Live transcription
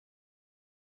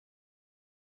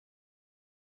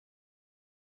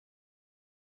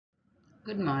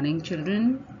Good morning,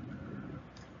 children.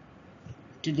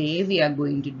 Today we are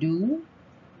going to do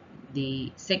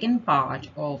the second part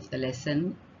of the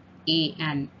lesson A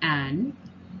and an.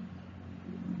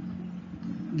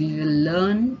 We will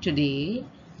learn today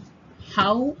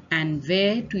how and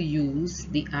where to use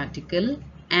the article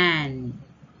an.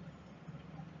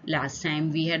 Last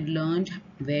time we had learned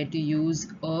where to use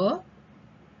a.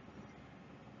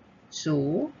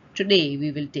 So today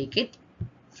we will take it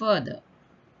further.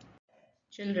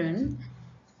 Children,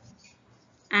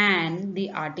 and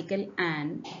the article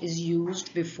an is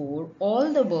used before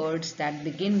all the words that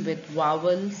begin with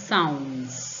vowel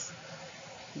sounds.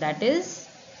 That is,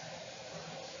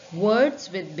 words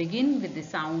with begin with the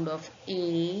sound of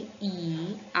A,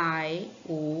 E, I,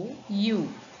 O, U.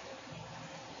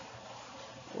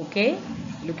 Okay,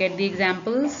 look at the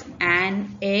examples.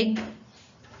 An egg,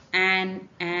 an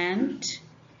ant.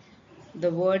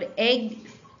 The word egg,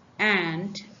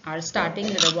 ant are starting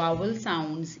with the vowel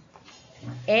sounds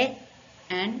E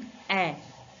and A.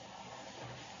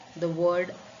 The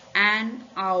word an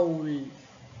owl.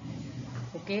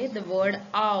 Okay, the word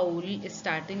owl is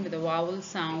starting with a vowel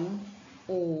sound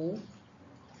O.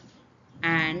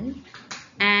 And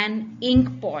an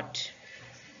ink pot.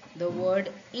 The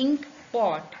word ink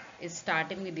pot is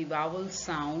starting with the vowel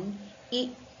sound I.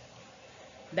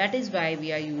 That is why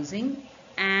we are using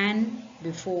an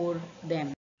before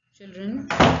them. Children,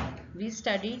 we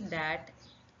studied that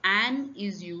an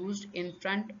is used in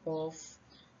front of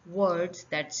words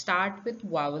that start with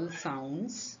vowel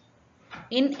sounds.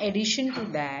 In addition to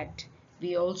that,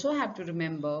 we also have to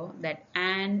remember that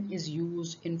an is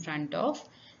used in front of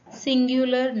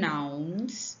singular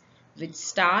nouns which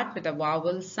start with a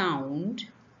vowel sound,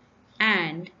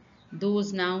 and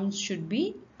those nouns should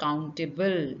be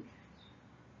countable.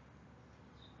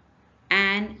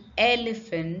 An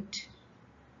elephant.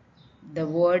 The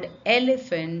word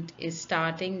elephant is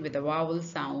starting with a vowel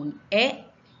sound E.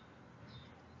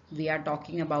 We are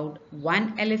talking about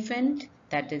one elephant,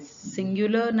 that is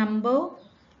singular number,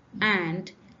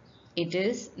 and it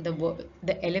is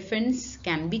the elephants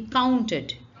can be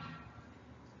counted.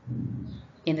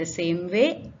 In the same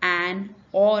way, an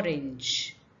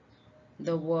orange.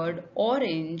 The word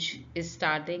orange is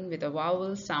starting with a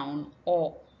vowel sound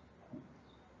O.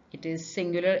 It is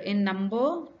singular in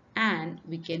number and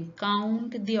we can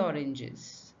count the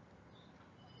oranges.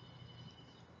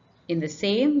 In the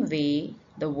same way,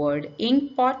 the word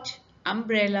ink pot,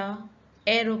 umbrella,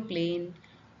 aeroplane,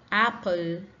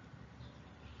 apple,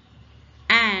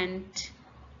 ant,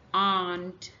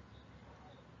 aunt,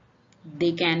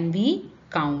 they can be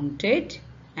counted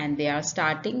and they are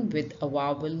starting with a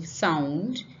vowel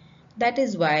sound. That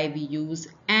is why we use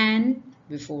an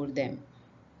before them.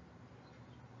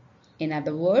 In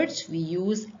other words, we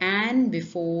use an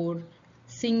before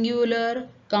singular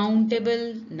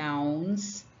countable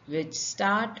nouns which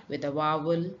start with a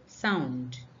vowel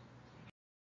sound.